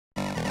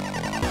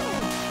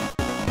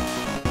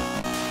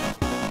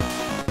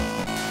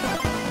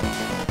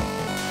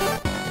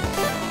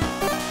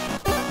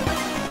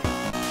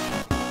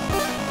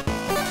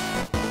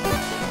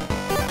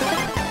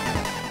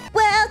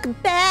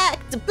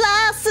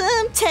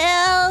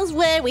tales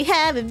where we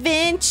have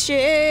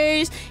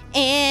adventures,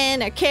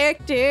 and our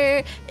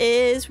character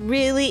is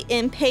really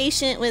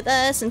impatient with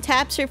us and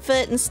taps her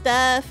foot and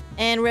stuff.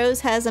 And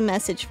Rose has a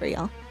message for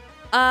y'all.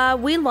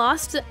 We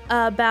lost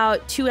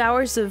about 2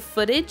 hours of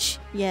footage.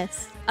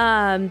 Yes.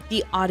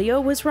 The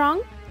audio was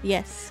wrong.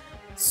 Yes.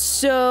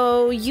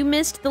 So you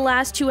missed the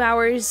last 2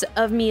 hours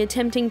of me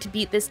attempting to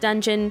beat this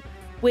dungeon,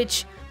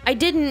 which I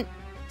didn't,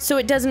 so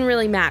it doesn't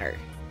really matter.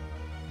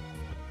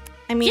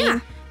 I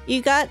mean,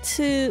 you got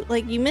to,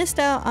 like, you missed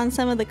out on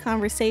some of the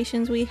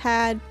conversations we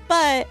had,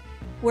 but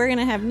we're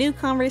gonna have new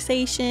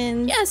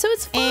conversations. Yeah, so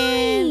it's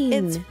fine.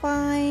 And it's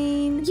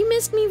fine. You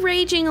missed me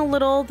raging a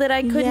little that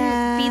I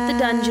couldn't beat the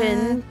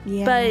dungeon,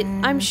 but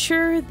I'm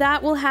sure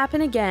that will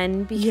happen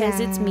again because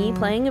it's me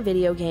playing a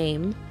video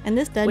game. And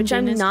this dungeon which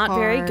I'm is not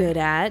hard. very good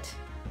at.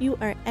 You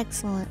are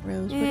excellent,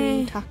 Rose. What are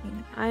you talking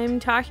about? I'm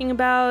talking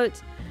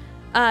about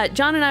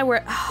John and I were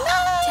dang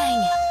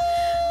it.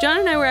 John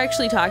and I were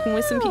actually talking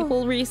with some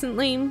people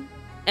recently,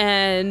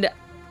 and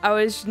I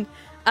was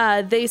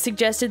they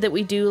suggested that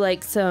we do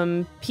like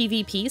some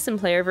PvP, some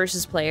player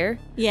versus player.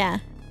 Yeah.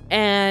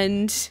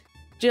 And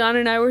John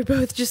and I were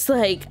both just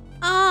like,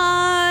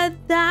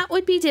 that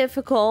would be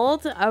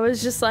difficult. I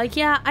was just like,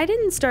 yeah, I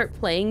didn't start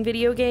playing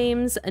video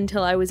games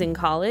until I was in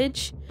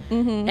college.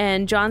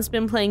 And John's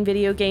been playing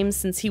video games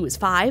since he was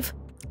 5.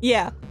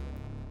 Yeah.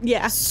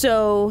 Yeah.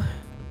 So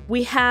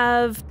we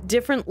have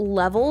different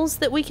levels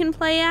that we can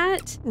play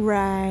at.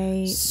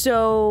 Right.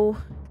 So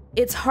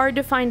it's hard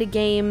to find a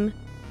game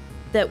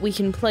that we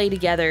can play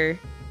together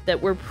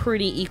that we're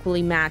pretty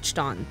equally matched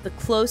on. The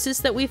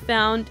closest that we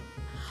found...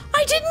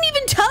 I didn't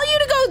even tell you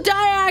to go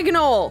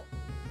diagonal!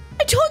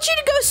 I told you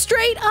to go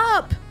straight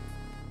up!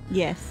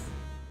 Yes.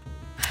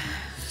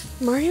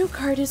 Mario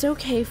Kart is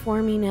okay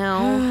for me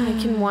now. I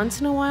can once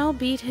in a while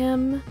beat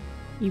him.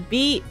 You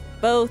beat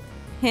both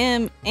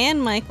him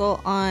and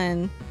Michael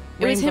on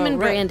It was him and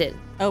Brandon.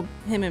 Oh,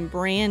 him and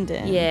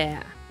Brandon.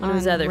 Yeah. One of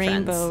his other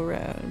Rainbow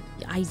friends. Road.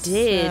 I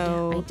did.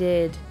 So, I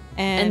did.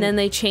 And then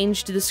they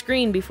changed the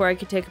screen before I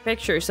could take a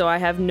picture, so I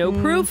have no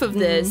proof of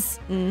this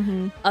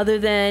other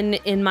than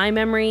in my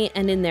memory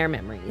and in their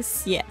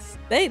memories. Yes.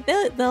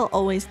 They'll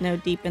always know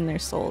deep in their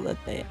soul that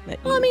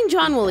Well, I mean,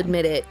 John will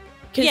admit it.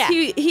 Because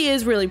he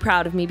is really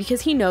proud of me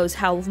because he knows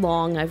how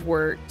long I've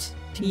worked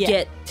to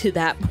get to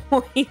that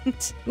point.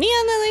 Me,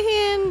 on the other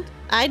hand,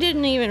 I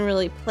didn't even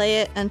really play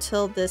it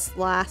until this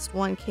last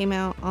one came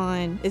out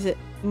on, is it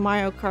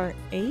Mario Kart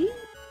 8?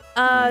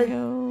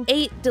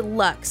 8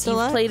 Deluxe. You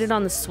played it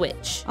on the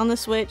Switch. On the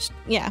Switch,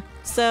 yeah.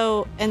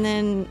 So, and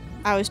then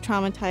I was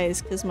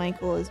traumatized because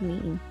Michael is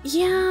mean.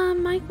 Yeah,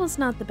 Michael's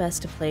not the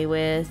best to play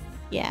with.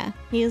 Yeah.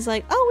 He was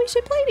like, oh, we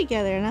should play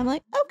together. And I'm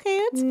like, okay,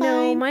 it's fine.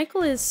 No,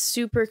 Michael is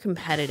super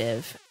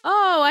competitive.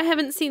 Oh, I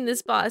haven't seen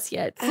this boss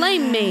yet.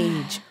 Flame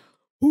Mage.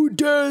 Who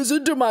dares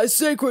enter my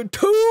sacred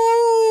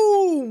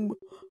tomb?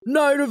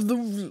 Knight of the...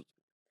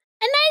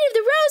 A Knight of the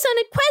Rose on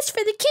a quest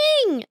for the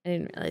king! I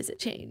didn't realize it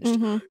changed.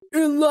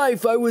 In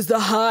life, I was the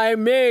high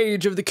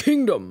mage of the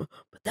kingdom,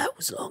 but that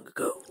was long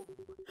ago.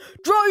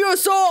 Draw your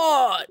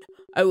sword!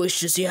 I wish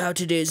to see how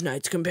today's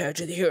knights compare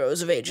to the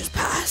heroes of ages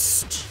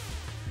past.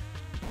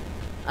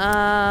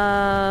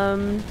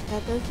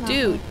 That does not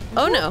dude.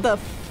 Oh no.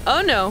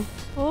 Oh no.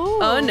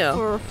 Oh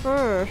no.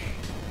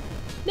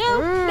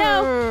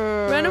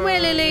 No. Run away,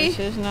 Lily. This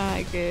is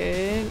not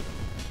good.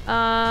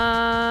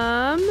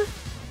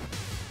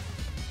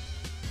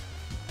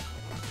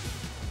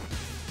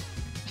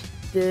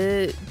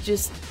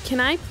 Can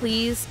I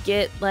please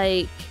get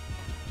like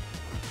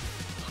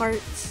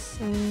hearts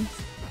and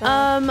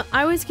stuff?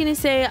 I was gonna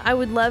say I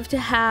would love to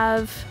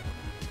have.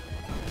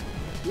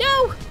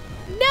 No,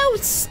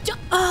 stop!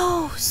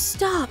 Oh,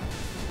 stop!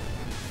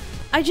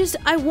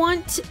 I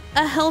want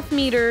a health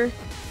meter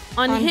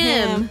on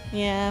him.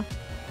 Yeah,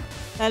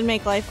 that'd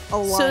make life a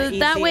lot so easier.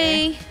 That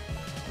way,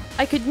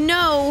 I could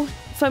know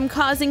if I'm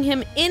causing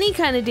him any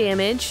kind of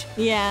damage.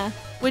 Yeah,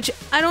 which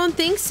I don't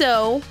think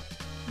so.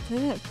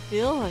 Doesn't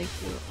feel like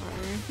you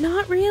are.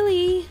 Not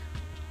really.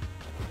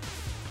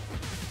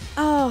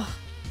 Oh.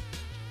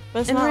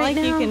 But it's not like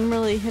you can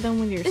really hit him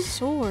with your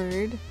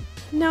sword.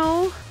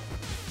 No.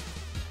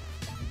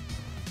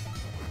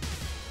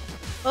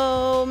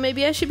 Oh,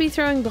 maybe I should be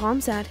throwing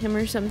bombs at him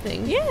or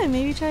something. Yeah,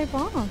 maybe try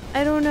bomb.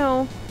 I don't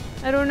know,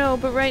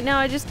 but right now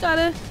I just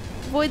gotta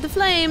avoid the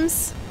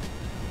flames.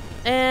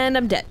 And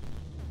I'm dead.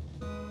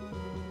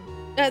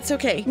 That's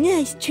okay.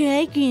 Nice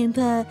try,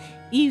 Grandpa.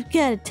 You've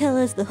got to tell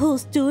us the whole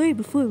story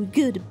before we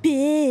go to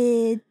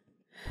bed.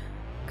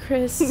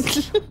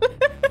 Chris.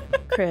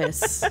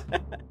 Chris.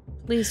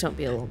 Please don't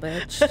be a little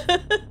bitch.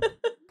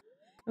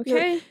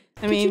 Okay?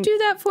 I mean, could you do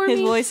that for me?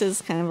 His voice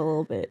is kind of a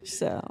little bitch,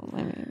 so, I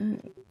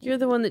mean... You're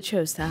the one that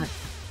chose that.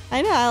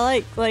 I know,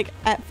 I like,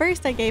 at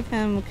first I gave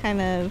him kind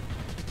of,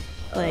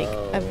 like,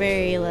 a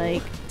very,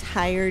 like,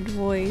 tired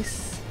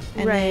voice.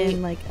 And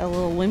then, like, a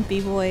little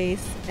wimpy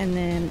voice. And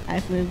then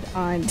I've moved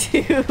on to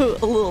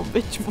a little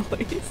bitch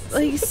voice.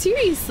 Like,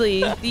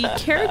 seriously, the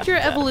character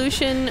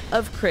evolution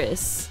of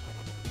Chris.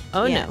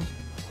 Oh, no.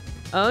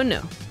 Oh,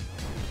 no.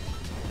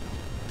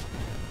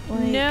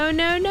 Like,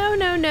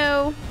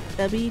 no.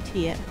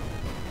 WTF.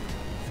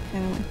 That's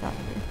kind of my thought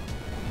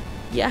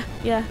here.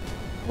 Yeah.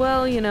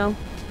 Well, you know,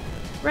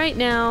 right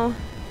now,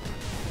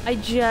 I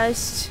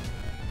just...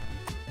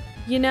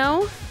 You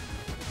know?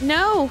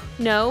 No,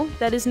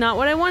 that is not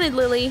what I wanted,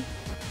 Lily.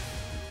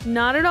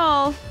 Not at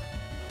all.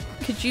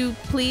 Could you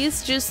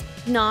please just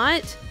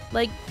not?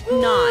 Like,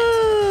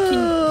 not.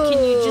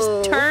 Can you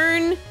just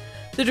turn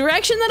the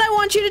direction that I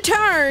want you to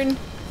turn?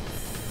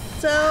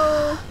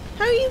 So,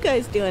 how are you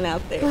guys doing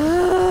out there?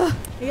 Are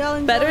y'all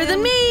enjoying Better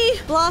than me.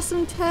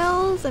 Blossom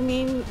Tales? I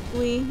mean,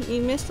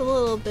 you missed a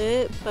little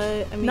bit,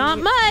 but I mean, Not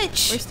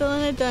much. We're still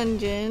in a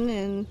dungeon,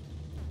 and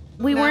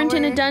We now weren't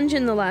in a we're-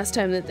 dungeon the last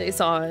time that they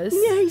saw us.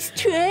 Nice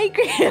try,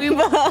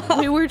 Grandma.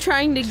 We were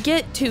trying to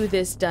get to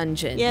this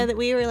dungeon. Yeah, that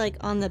we were like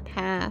on the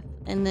path,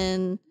 and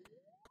then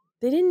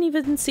They didn't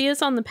even see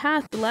us on the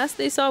path. The last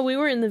they saw, we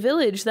were in the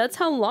village. That's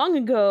how long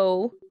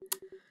ago.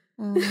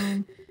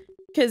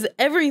 Because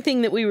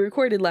everything that we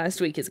recorded last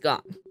week is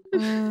gone.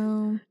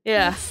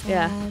 Yeah.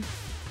 sad.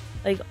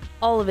 Like,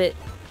 all of it.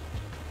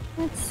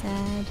 That's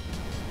sad.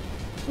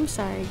 I'm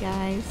sorry,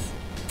 guys.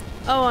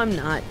 Oh, I'm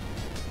not.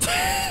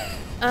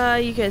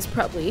 You guys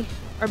probably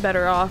are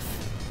better off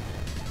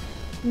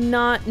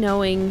not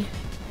knowing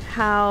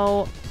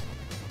how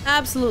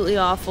absolutely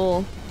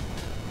awful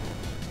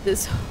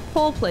this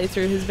whole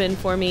playthrough has been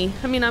for me.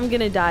 I mean, I'm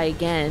gonna die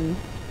again.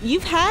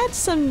 You've had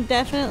some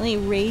definitely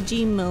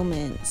ragey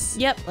moments.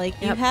 Yep.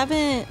 Like you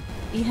haven't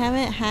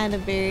had a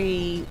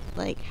very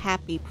like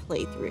happy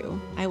playthrough.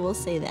 I will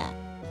say that.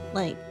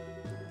 Like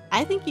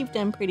I think you've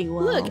done pretty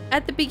well. Look,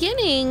 at the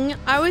beginning,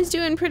 I was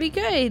doing pretty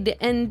good,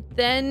 and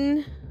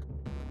then,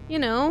 you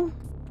know,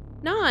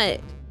 not.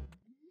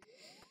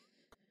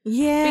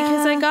 Yeah.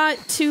 Because I got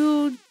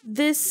to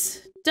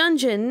this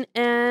dungeon,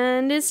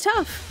 and it's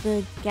tough.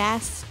 The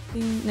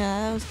gasping... No,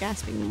 that was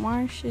gasping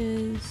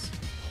marshes.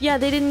 Yeah,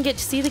 they didn't get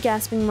to see the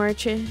gasping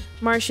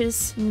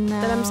marshes.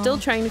 No. That I'm still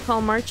trying to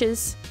call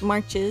marches.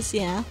 Marches,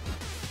 yeah.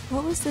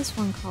 What was this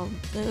one called?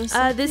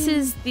 This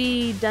is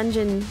the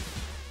dungeon.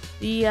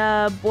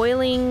 The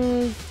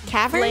boiling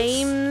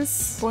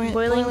caverns? flames,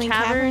 boiling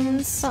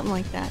caverns, something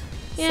like that.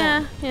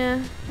 Yeah, So,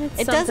 yeah.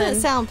 It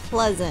doesn't sound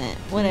pleasant,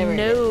 whatever it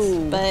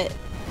is. But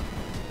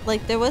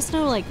like there was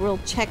no like real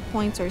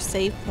checkpoints or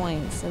save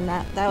points, and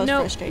that was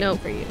frustrating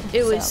for you.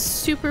 It was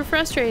super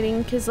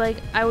frustrating because like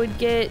I would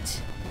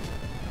get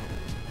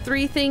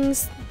 3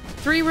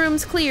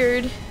 rooms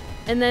cleared,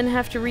 and then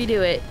have to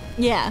redo it.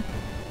 Yeah.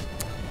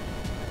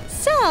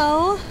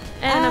 So.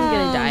 And I'm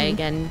gonna die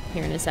again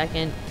here in a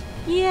second.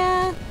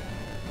 Yeah.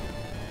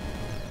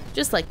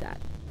 Just like that.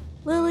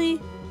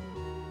 Lily?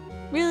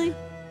 Really?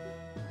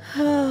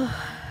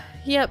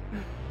 Yep.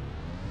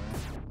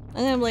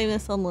 I'm gonna blame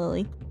this on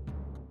Lily.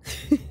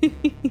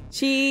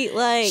 She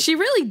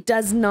really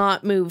does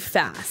not move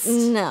fast.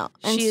 No.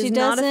 And she is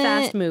not a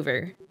fast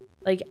mover.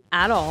 Like,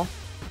 at all.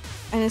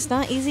 And it's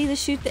not easy to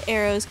shoot the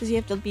arrows because you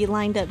have to be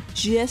lined up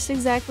just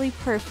exactly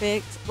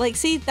perfect. Like,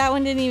 see, that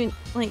one didn't even,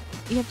 like,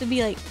 you have to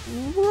be, like,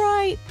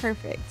 right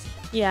perfect.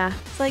 Yeah.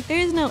 It's like, there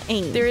is no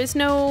aim. There is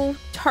no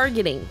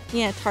targeting.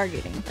 Yeah,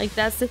 targeting. Like,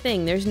 that's the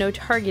thing. There's no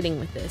targeting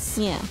with this.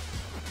 Yeah.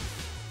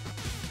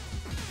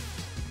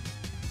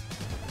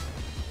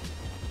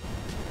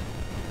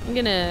 I'm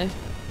gonna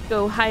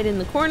go hide in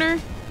the corner.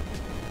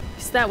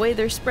 Because that way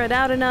they're spread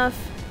out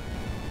enough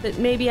that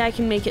maybe I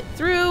can make it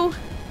through.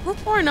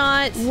 Or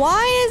not.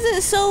 Why is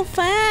it so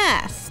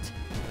fast?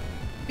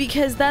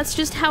 Because that's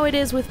just how it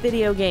is with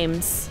video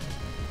games.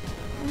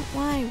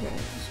 Why,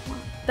 Rose? Why?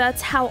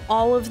 That's how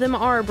all of them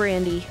are,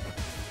 Brandie.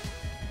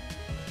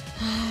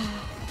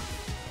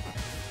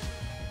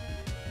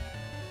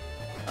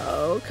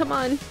 Oh, come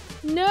on.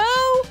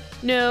 No!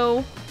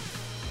 No.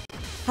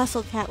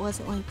 Hustle Cat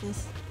wasn't like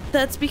this.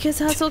 That's because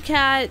Hustle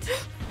Cat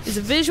is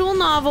a visual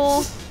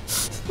novel.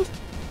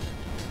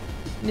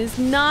 It is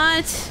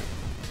not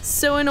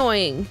so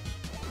annoying.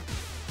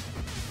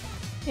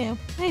 Yeah,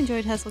 I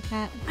enjoyed Hustle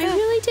Cat. I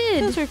really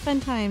did. Those were fun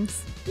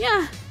times.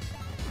 Yeah.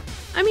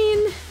 I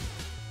mean,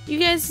 you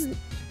guys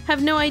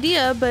have no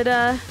idea, but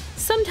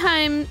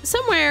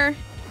somewhere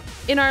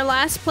in our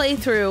last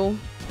playthrough,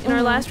 in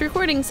our last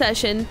recording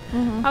session,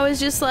 I was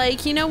just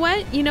like, you know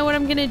what? You know what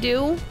I'm gonna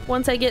do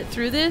once I get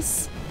through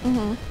this?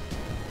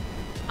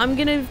 I'm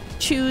gonna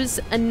choose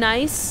a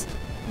nice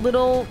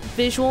little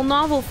visual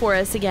novel for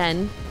us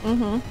again.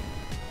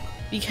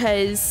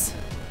 Because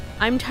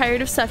I'm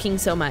tired of sucking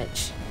so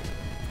much.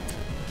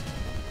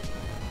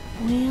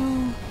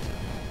 Well,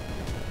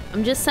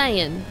 I'm just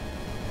saying.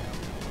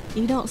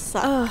 You don't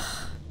suck.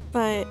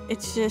 But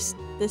it's just,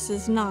 this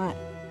is not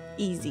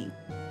easy.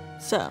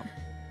 So.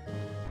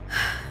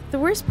 The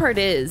worst part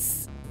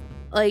is,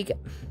 like,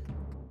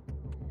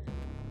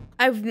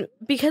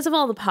 because of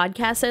all the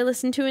podcasts I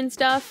listen to and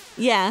stuff.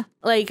 Yeah.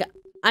 Like,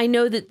 I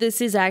know that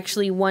this is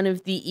actually one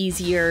of the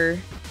easier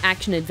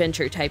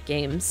action-adventure type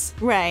games.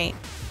 Right.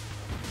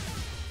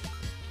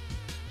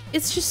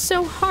 it's just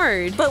so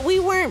hard. But we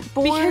weren't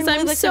born because with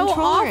I'm a so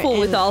controller awful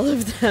with all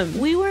of them.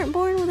 We weren't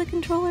born with a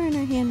controller in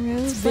our hand,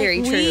 Rose.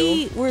 Very true.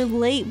 We were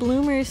late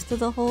bloomers to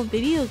the whole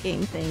video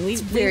game thing. We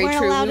very weren't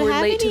true. allowed We were to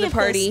have late to any the of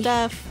party. this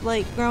stuff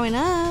like growing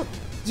up.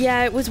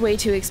 Yeah, it was way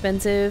too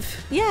expensive.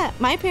 Yeah,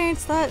 my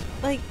parents thought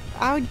like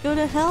I would go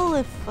to hell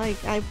if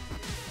like I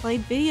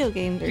played video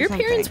games or Your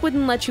something. parents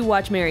wouldn't let you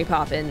watch Mary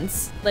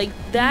Poppins. Like,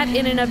 that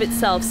in and of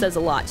itself says a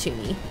lot to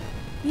me.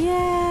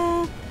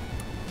 Yeah.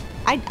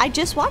 I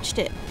just watched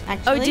it,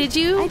 actually. Oh, did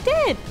you? I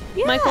did.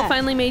 Yeah. Michael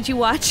finally made you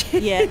watch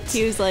it. Yeah,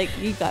 he was like,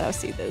 you gotta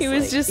see this. He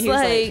was just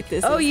like,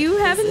 this oh, you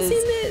haven't is-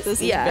 seen this?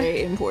 This is Yeah.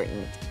 very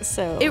important.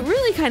 So It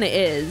really kind of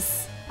is.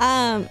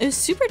 it was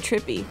super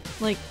trippy.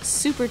 Like,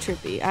 super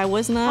trippy. I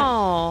was not...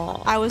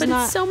 Aww. I was but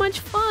not- it's so much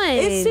fun.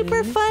 It's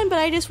super fun, but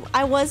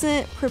I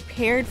wasn't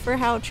prepared for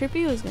how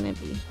trippy it was gonna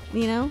be,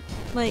 you know?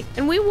 Like,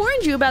 And we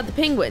warned you about the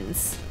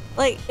penguins.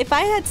 if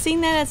I had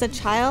seen that as a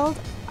child,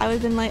 I would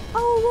have been like,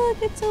 oh,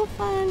 look, it's so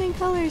fun and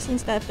colors and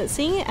stuff. But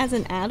seeing it as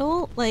an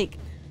adult, like,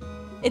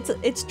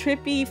 it's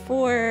trippy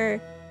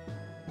for...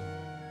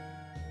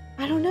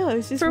 I don't know,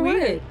 it's just For what?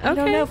 weird. I don't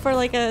Okay. know, for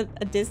like a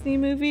Disney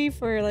movie,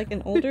 for like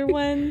an older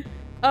one.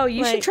 Oh,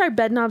 you should Like- try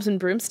Bed Knobs and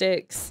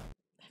Broomsticks.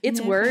 It's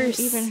Never worse.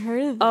 even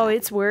heard of that. Oh,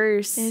 it's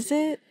worse. Is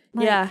it?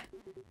 Like, Yeah.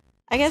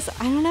 I guess,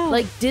 I don't know.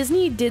 Like,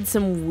 Disney did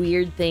some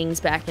weird things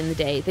back in the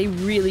day. They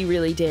really,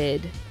 really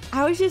did.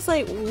 I was just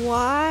like,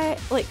 why?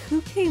 Like,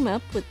 who came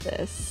up with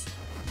this?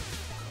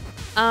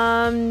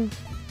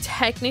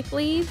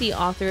 Technically, the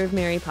author of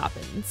Mary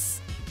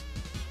Poppins.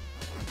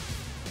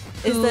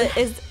 Is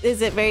Who-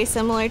 is it very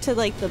similar to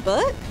like the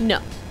book? No.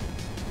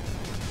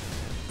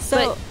 So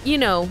But, you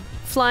know,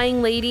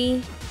 Flying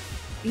Lady,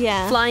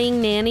 yeah.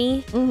 Flying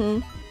Nanny, Mm-hmm.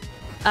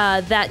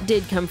 that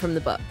did come from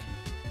the book.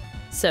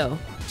 So,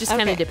 just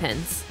kind Okay. of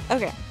depends.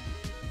 Okay.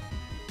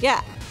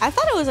 Yeah, I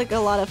thought it was like a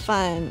lot of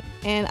fun,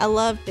 and I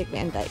love Dick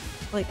Van Dyke.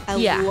 Like, I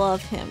Yeah.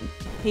 love him.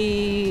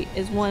 He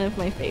is one of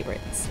my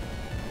favorites.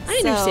 I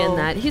understand So,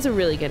 that. He's a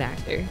really good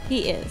actor.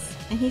 He is,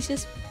 and he's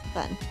just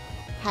fun,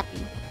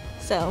 happy.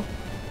 So,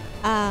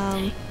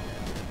 it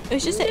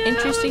was just an No,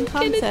 interesting I'm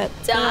gonna concept.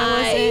 and die.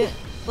 I wasn't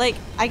like,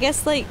 I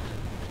guess like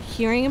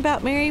hearing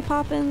about Mary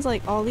Poppins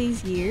like all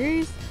these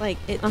years, like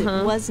it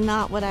was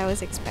not what I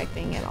was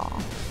expecting at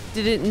all.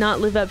 Did it not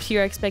live up to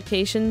your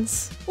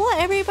expectations? Well,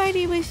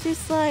 everybody was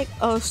just like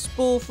a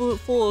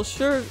spoonful of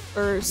sugar,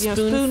 or you know,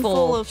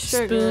 spoonful of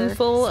sugar.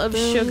 Spoonful of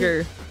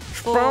sugar.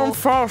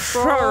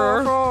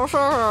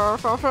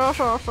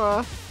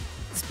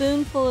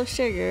 Spoonful of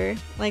sugar.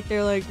 Like,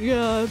 they're like,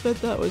 yeah, I bet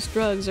that was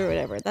drugs or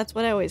whatever. That's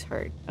what I always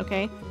heard.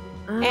 Okay,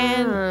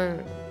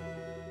 And-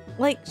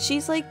 like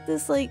she's like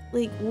this like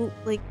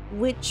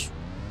witch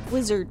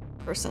wizard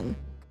person.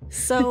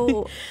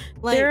 So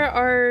like, there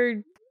are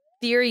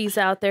theories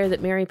out there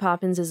that Mary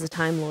Poppins is a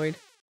Time Lord.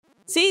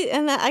 see,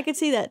 and that, I could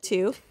see that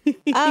too.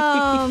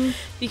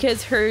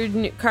 Because her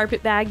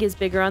carpet bag is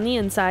bigger on the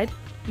inside.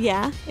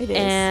 Yeah, it is.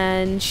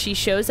 And she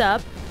shows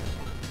up.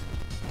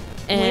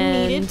 When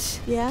And needed.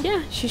 Yeah.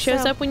 yeah, she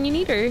shows So- up when you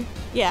need her.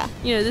 Yeah.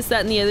 You know, this,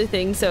 that, and the other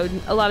thing. So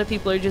a lot of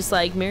people are just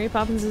like, Mary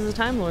Poppins is a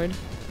Time Lord.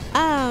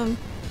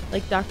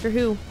 Like Doctor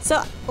Who.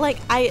 So like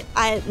I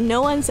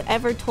no one's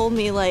ever told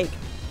me like,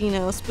 you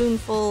know, a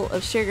spoonful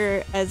of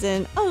sugar as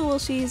in, oh well,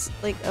 she's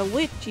like a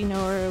witch, you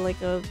know, or like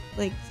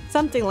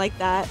something like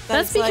that.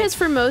 That's because like,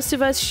 for most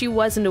of us, she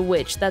wasn't a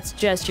witch. That's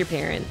just your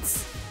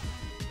parents.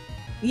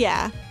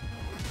 yeah.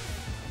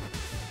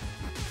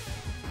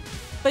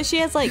 But she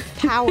has like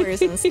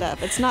powers and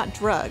stuff. It's not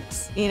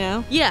drugs, you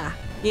know? Yeah.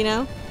 You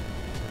know?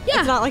 Yeah.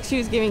 It's not like she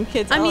was giving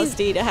kids I mean-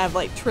 LSD to have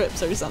like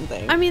trips or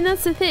something. I mean,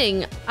 that's the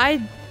thing.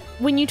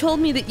 When you told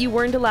me that you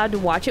weren't allowed to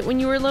watch it when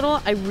you were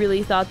little, I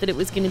really thought that it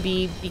was going to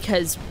be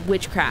because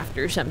witchcraft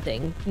or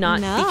something, not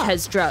No.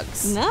 because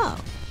drugs. No.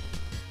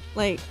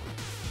 Like,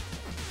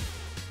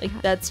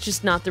 That's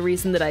just not the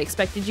reason that I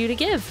expected you to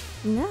give.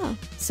 no.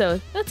 So,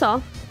 that's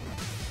all.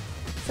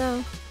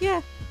 So,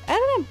 yeah. I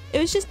don't know. It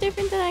was just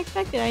different than I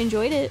expected. I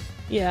enjoyed it.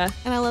 Yeah.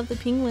 And I love the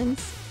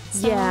penguins.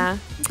 So, Yeah.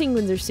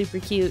 Penguins are super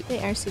cute. They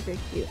are super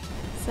cute.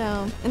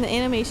 So, and the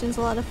animation's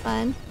a lot of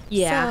fun.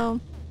 Yeah.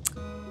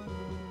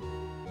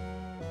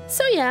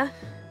 So, yeah.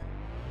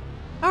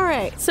 All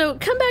right. So,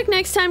 come back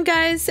next time,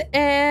 guys,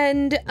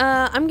 and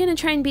I'm going to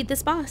try and beat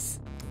this boss.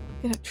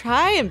 Gonna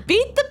try and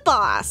beat the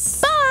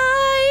boss.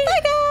 Bye! Bye,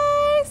 guys.